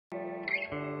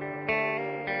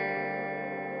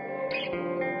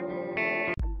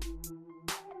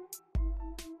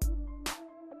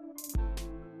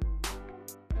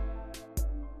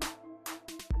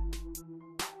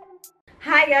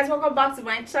Hi guys, welcome back to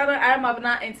my channel. I am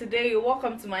Abena and today you're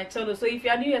welcome to my channel. So if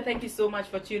you are new here, thank you so much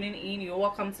for tuning in. You're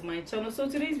welcome to my channel. So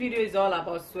today's video is all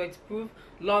about sweat proof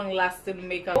long lasting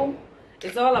makeup.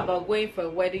 It's all about going for a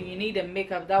wedding. You need a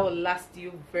makeup that will last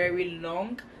you very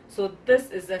long. So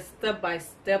this is a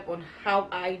step-by-step on how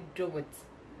I do it.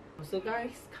 So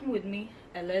guys, come with me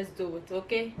and let's do it,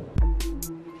 okay?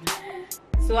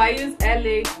 So I use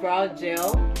LA brow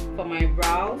gel for my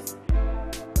brows.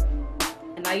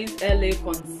 And I use LA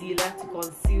concealer to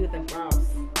conceal the brows,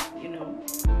 you know.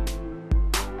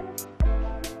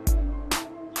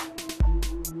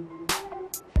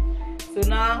 So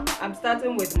now I'm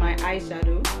starting with my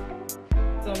eyeshadow,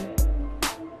 some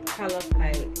color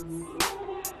palettes.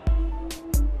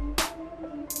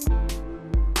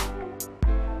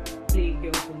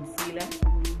 Playgirl concealer.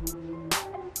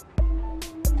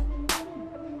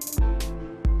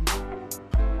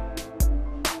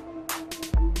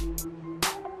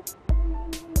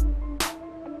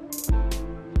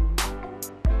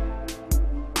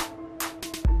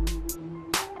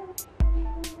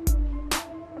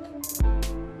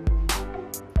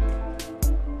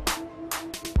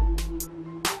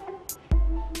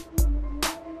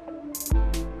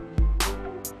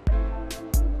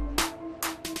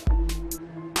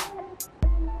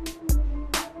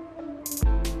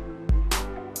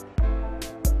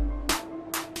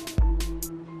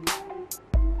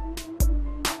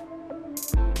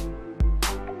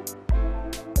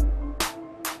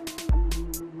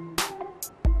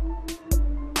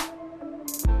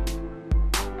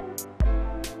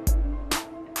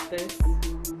 This.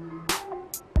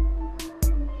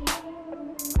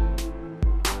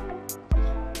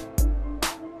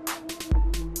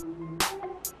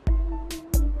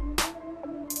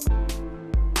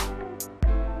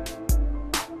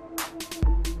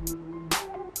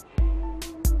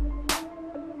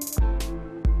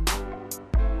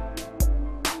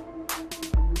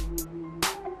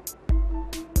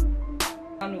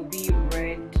 One will be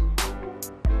red.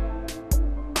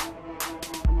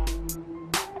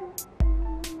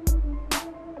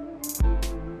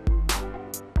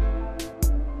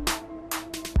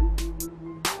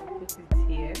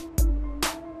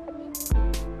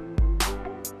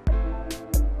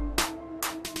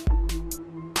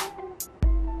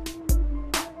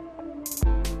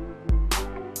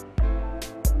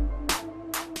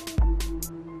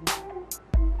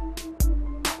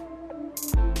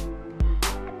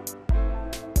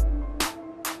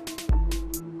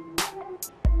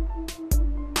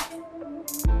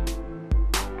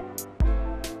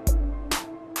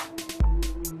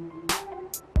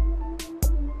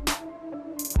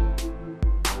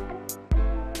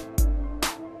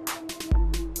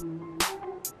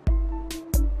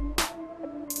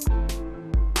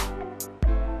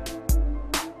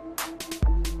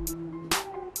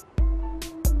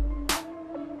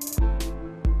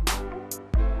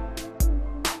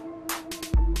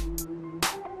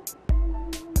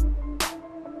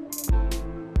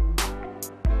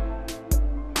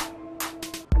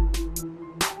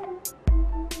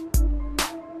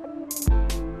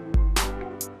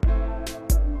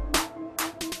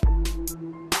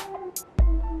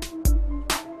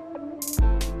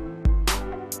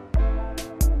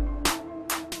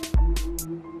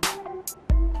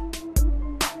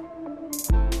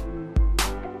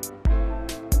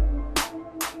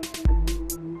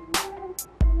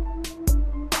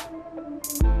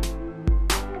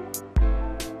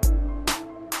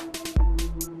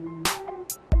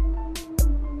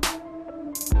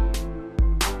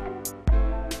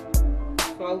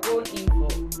 So I'll go in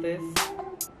for this.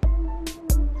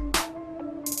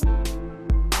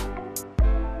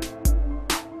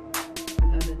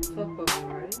 At the top of the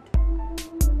red.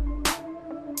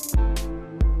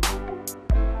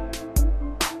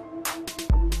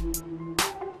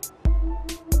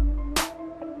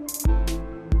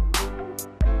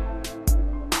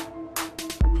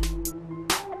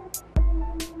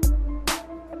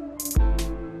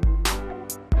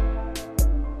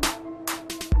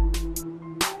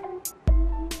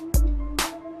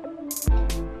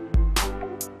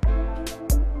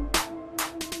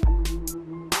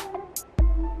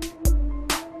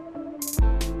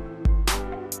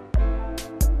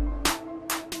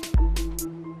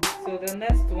 So the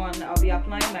next one, I'll be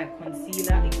applying my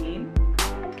concealer again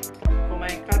for my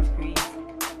cut crease.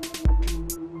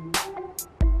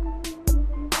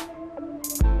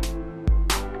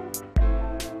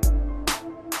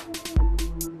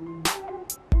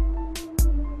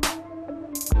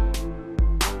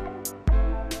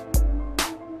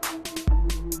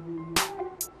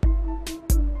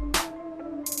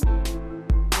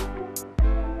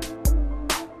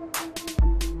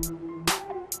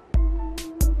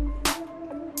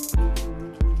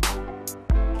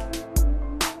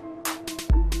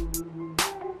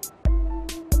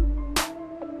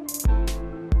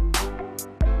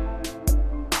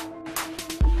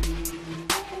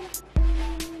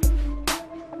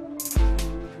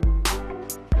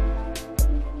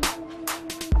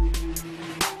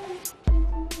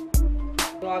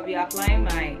 be applying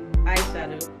my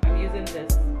eyeshadow. I'm using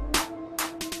this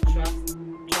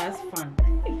Trust Fun.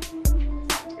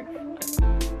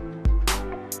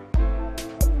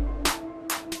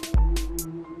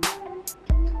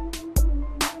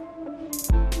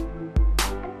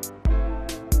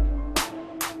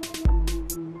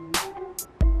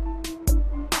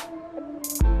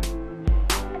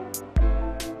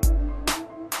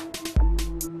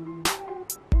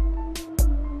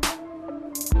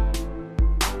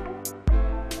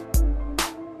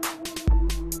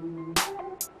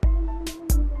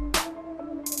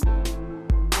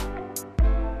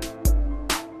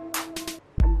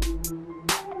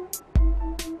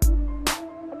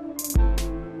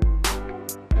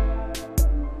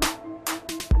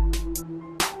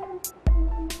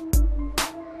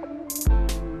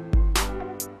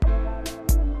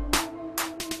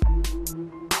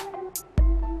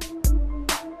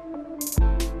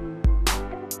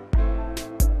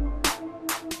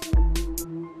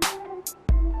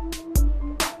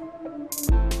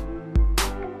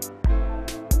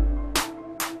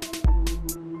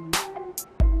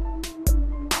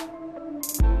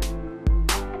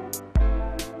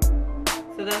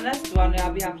 So the next one,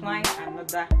 I'll be applying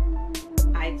another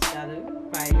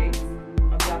eyeshadow palette.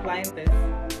 I'll be applying this.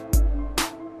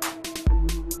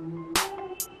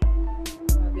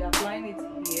 I'll be applying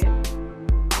it here.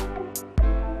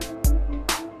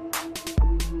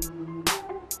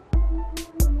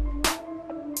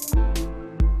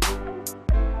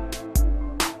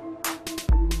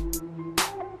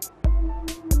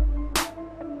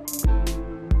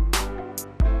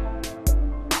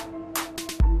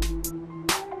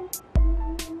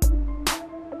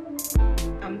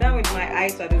 I'm done with my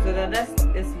eyeshadow, so the next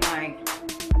is my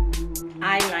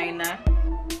eyeliner.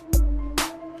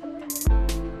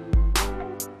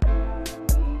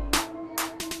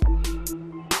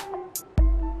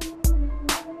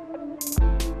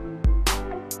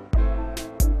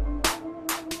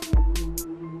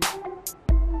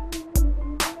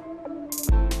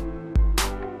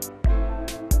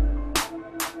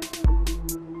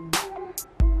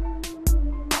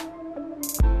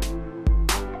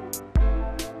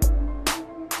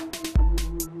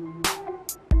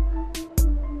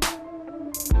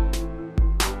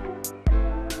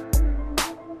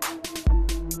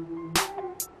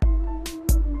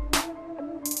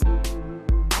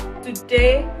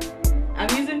 Today I'm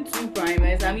using two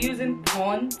primers. I'm using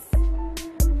Pond's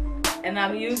and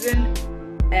I'm using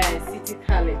City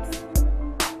Palette.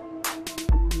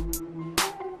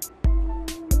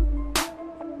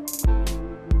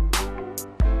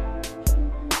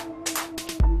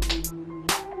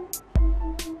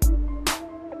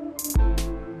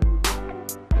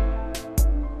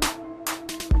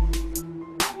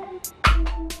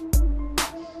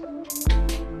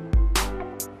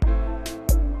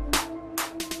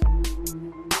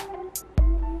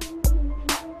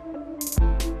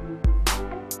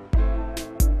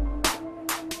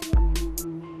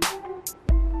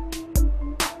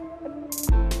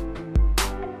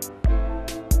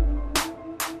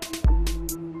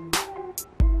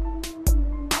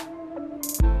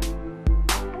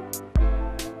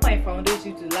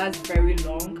 Foundation to last very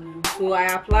long, so I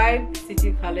applied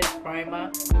City Palette primer.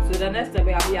 So the next step,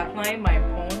 I'll be applying my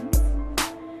Pond's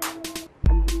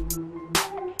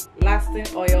lasting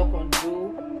oil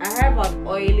control. I have an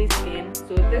oily skin,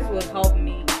 so this will help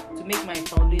me to make my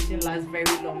foundation last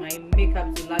very long, my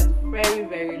makeup to last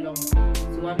very long.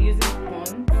 So I'm using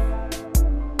Pond's.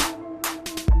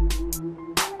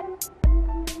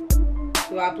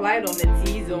 So I applied on the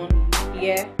T-zone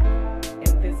here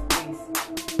in this place.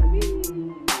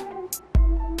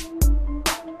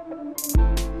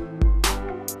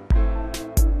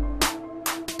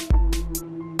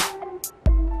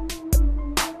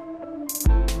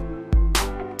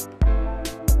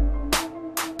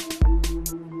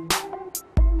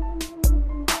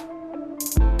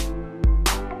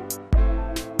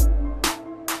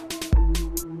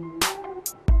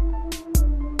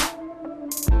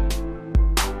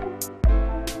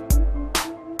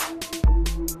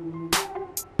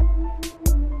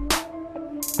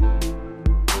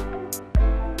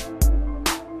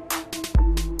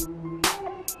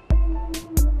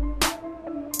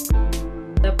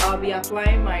 I'll be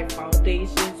applying my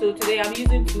foundation. So today I'm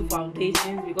using two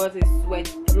foundations because it's sweat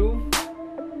proof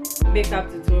makeup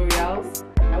tutorials.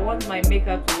 I want my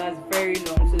makeup to last very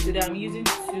long, so today I'm using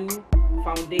two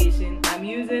foundations. I'm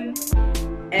using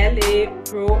LA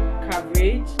Pro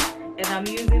Coverage and I'm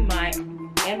using my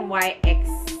NYX.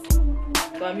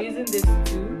 So I'm using this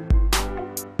two.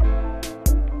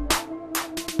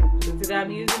 So today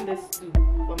I'm using this two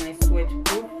for my sweat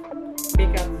proof.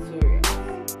 makeup tutorial.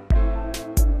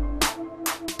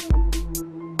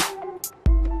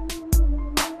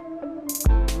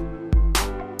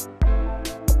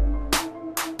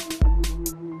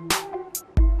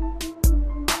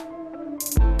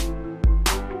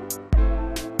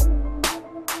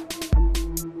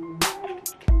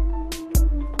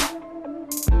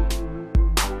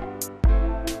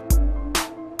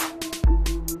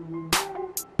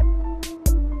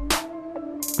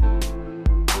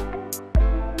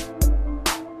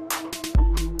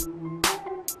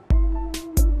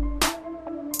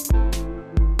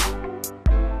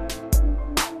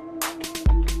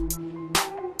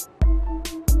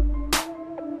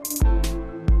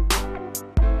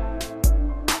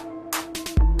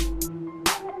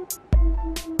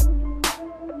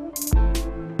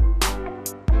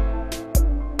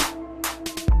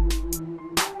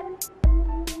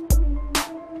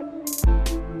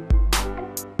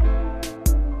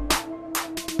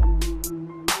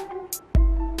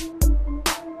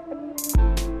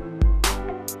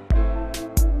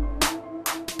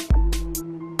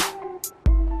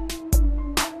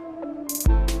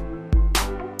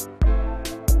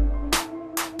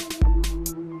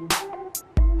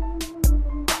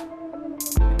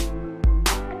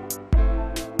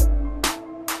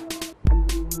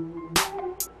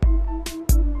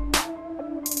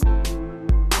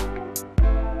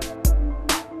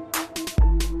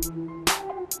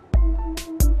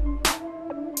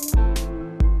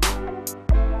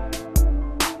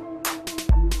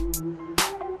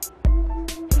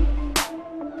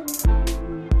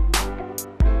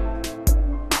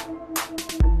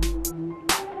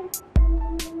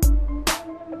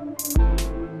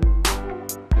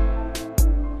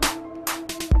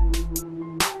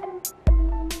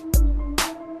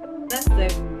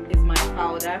 Is my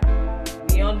powder,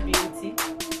 Beyond Beauty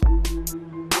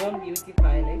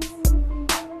palette.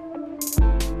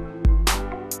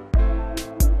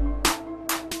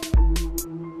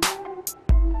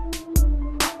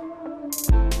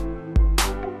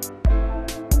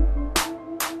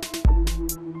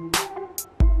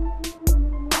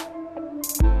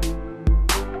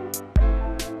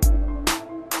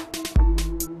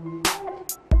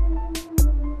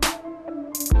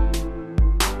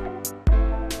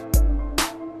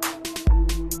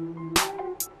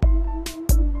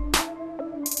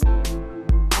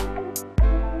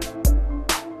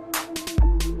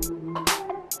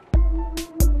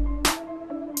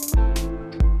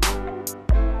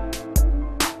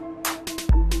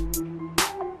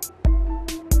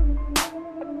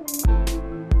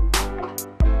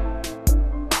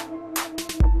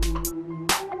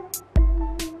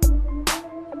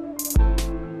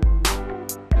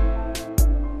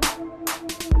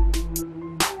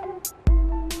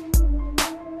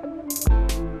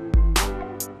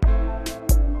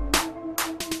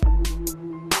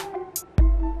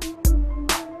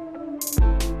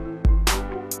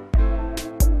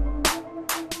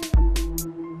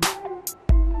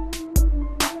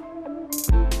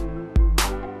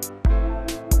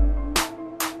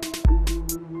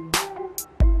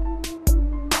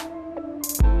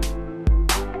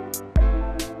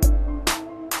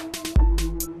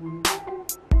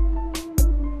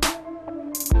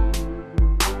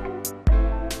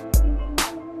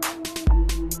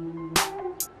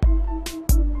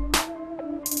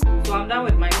 So I'm done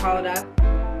with my powder.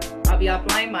 I'll be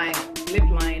applying my lip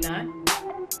liner.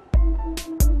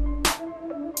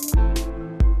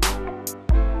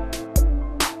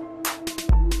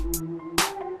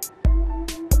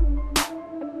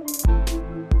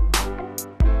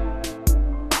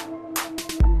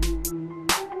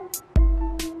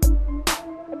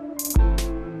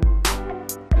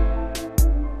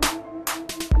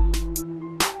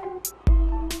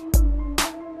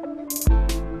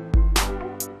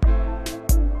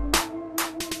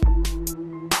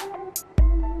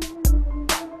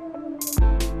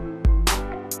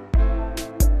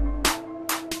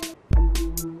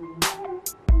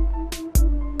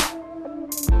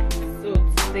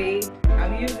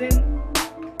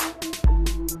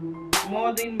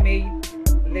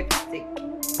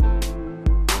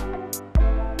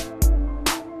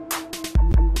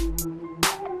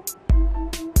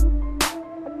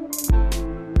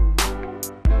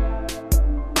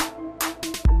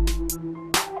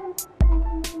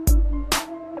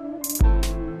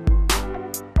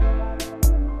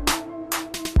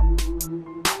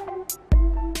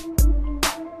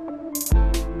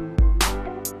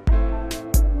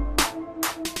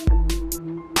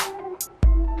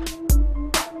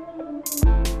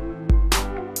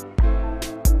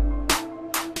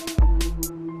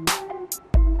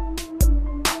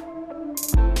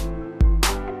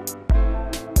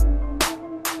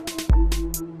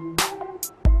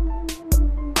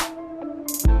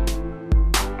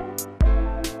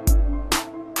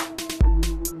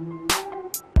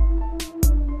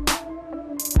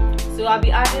 So I'll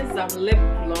be adding some lip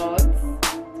gloss to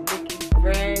make it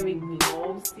very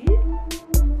glossy.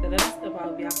 So the next step,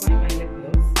 I'll be applying my lip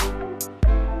gloss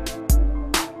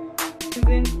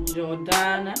using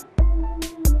Jordana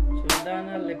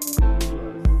lip gloss.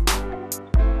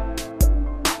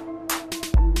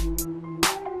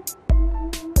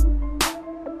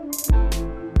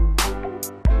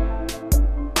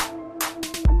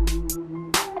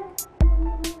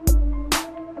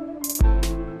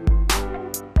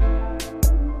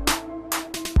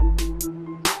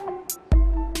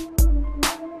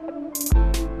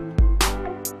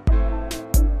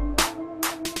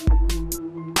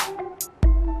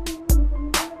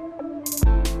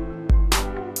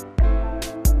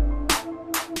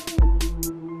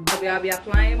 I'll be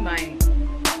applying my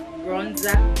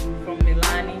bronzer from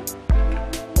Milani.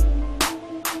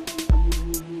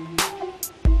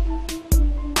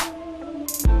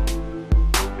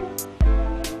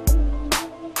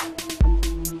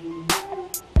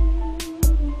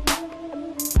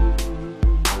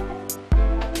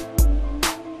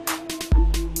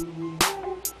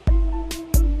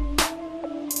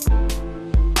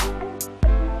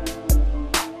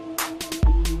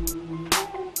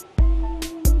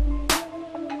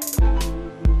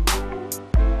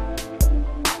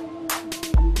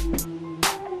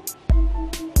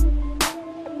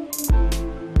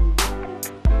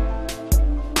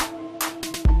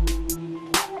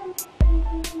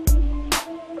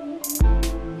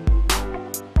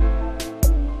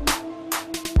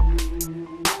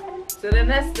 So the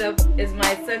next step is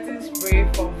my setting spray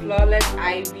from Flawless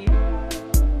Ivy.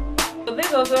 So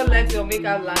this also lets your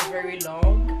makeup last very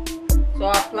long. So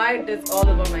I applied this all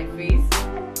over my face.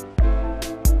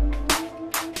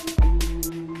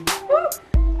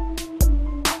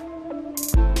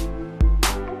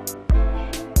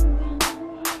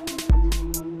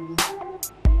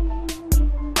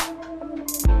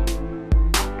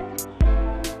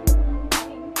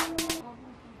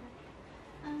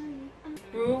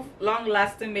 Woo!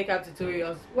 Long-lasting makeup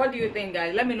tutorials. What do you think,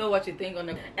 guys? Let me know what you think on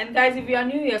it. And guys, if you are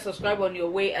new here, subscribe on your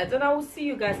way, and then I will see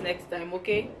you guys next time.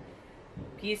 Okay,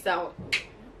 peace out,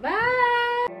 bye.